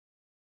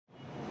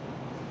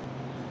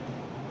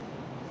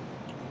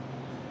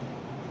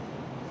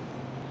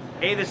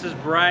Hey, this is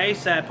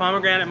Brice at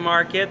Pomegranate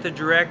Market, the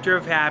director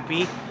of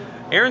Happy.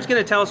 Aaron's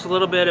going to tell us a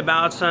little bit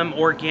about some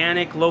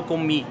organic local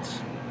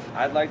meats.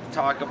 I'd like to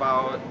talk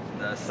about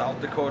the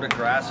South Dakota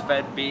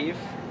grass-fed beef.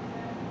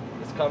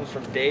 This comes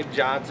from Dave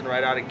Johnson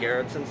right out of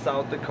Garrettson,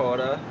 South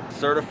Dakota.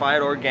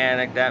 Certified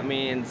organic, that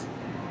means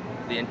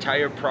the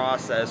entire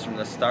process from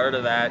the start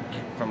of that,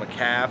 from a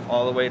calf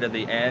all the way to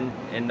the end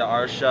into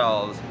our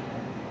shelves,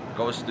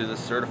 goes through the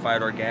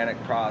certified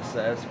organic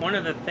process. One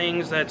of the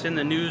things that's in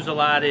the news a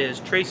lot is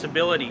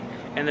traceability,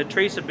 and the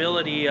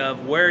traceability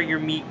of where your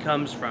meat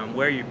comes from,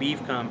 where your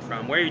beef comes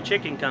from, where your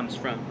chicken comes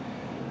from.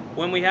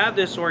 When we have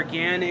this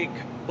organic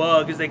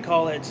bug, as they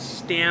call it,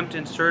 stamped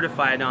and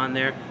certified on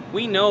there,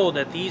 we know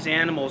that these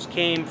animals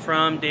came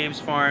from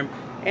Dave's farm,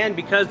 and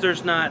because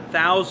there's not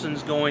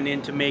thousands going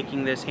into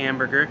making this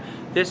hamburger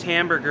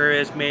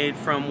is made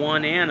from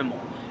one animal.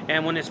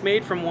 And when it's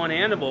made from one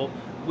animal,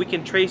 we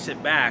can trace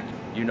it back.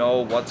 You know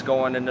what's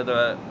going into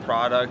the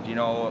product, you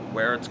know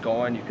where it's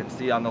going, you can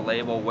see on the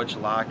label which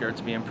locker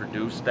it's being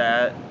produced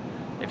at.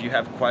 If you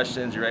have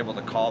questions, you're able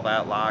to call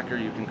that locker,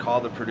 you can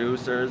call the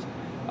producers.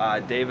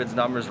 David's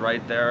number's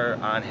right there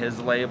on his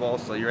label,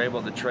 so you're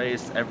able to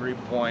trace every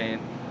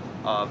point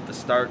of the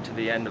start to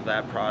the end of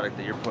that product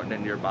that you're putting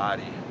into your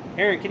body.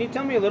 Aaron, can you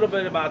tell me a little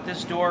bit about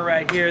this door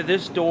right here?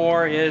 This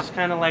door is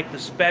kind of like the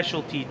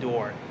specialty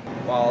door.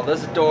 Well,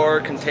 this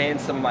door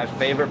contains some of my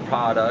favorite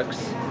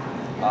products.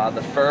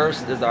 The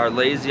first is our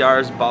Lazy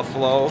R's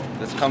Buffalo.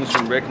 This comes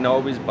from Rick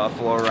Noby's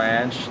Buffalo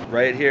Ranch.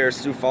 Right here,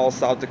 Sioux Falls,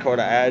 South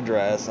Dakota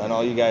address. I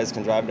know you guys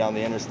can drive down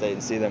the interstate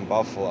and see them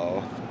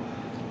buffalo.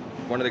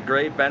 One of the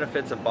great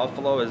benefits of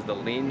buffalo is the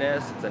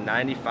leanness. It's a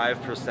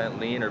 95%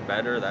 lean or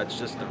better. That's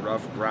just the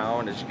rough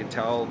ground. As you can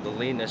tell, the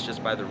leanness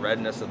just by the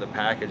redness of the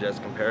package as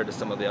compared to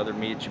some of the other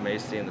meats you may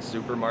see in the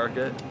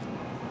supermarket.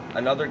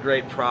 Another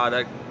great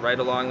product right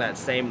along that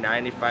same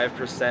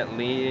 95%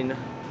 lean,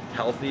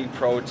 healthy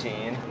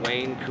protein,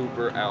 Wayne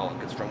Cooper elk.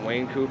 It's from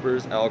Wayne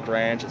Cooper's Elk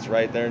Ranch. It's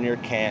right there near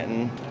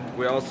Canton.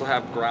 We also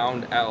have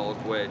ground elk,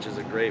 which is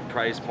a great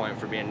price point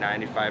for being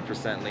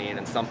 95% lean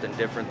and something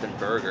different than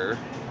burger.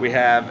 We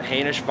have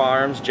Hainish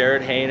Farms.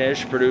 Jared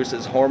Hainish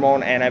produces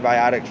hormone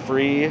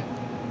antibiotic-free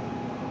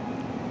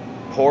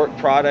pork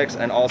products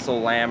and also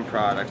lamb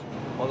products.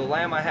 Well, the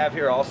lamb I have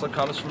here also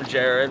comes from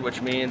Jared,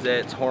 which means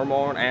it's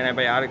hormone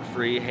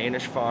antibiotic-free,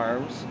 Hainish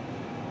Farms.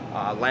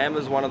 Lamb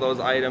is one of those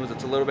items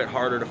that's a little bit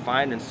harder to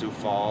find in Sioux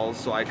Falls,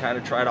 so I kind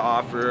of try to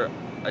offer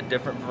a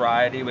different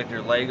variety with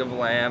your leg of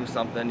lamb,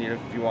 something, you know,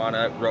 if you want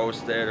to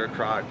roast it or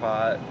crock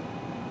pot.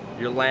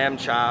 Your lamb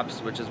chops,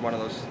 which is one of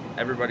those,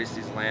 everybody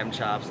sees lamb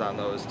chops on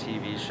those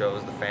TV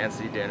shows, the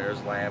fancy dinners,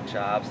 lamb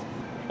chops.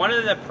 One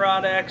of the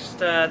products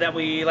that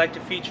we like to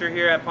feature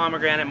here at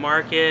Pomegranate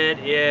Market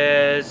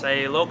is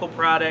a local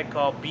product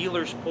called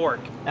Beeler's Pork.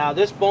 Now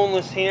this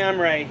boneless ham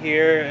right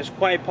here is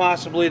quite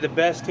possibly the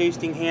best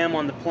tasting ham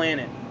on the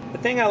planet. The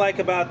thing I like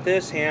about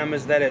this ham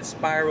is that it's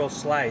spiral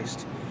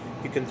sliced.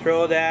 You can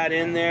throw that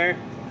in there,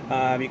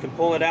 you can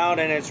pull it out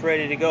and it's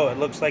ready to go. It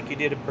looks like you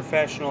did a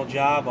professional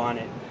job on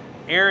it.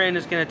 Aaron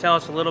is going to tell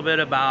us a little bit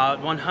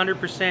about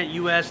 100%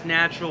 U.S.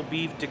 natural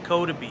beef,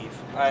 Dakota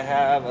beef. I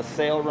have a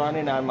sale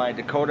running on my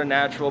Dakota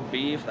natural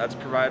beef. That's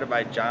provided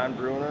by John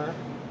Bruner,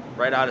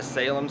 right out of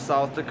Salem,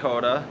 South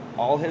Dakota.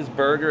 All his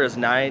burger is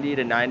 90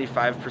 to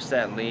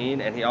 95%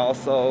 lean, and he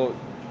also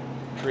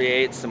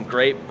creates some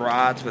great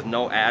brats with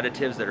no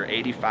additives that are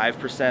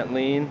 85%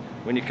 lean.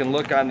 When you can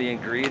look on the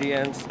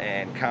ingredients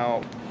and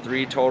count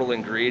 3 total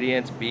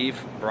ingredients,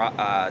 beef,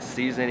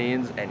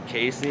 seasonings, and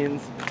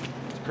casings,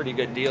 pretty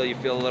good deal. You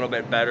feel a little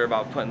bit better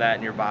about putting that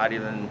in your body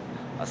than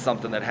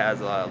something that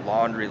has a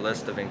laundry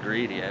list of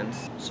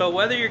ingredients. So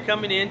whether you're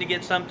coming in to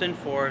get something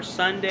for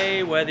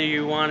Sunday, whether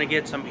you want to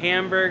get some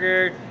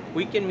hamburger,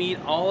 we can meet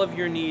all of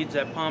your needs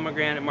at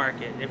Pomegranate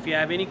Market. If you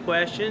have any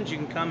questions, you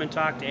can come and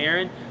talk to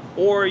Aaron,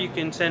 or you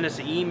can send us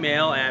an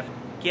email at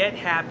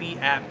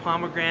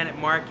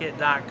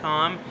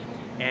gethappy@pomegranatemarket.com,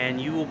 and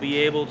you will be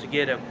able to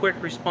get a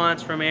quick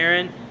response from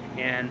Aaron.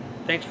 And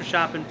thanks for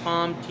shopping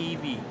Pom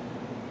TV.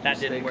 That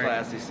didn't work. Stay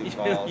classy, Sioux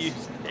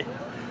Falls.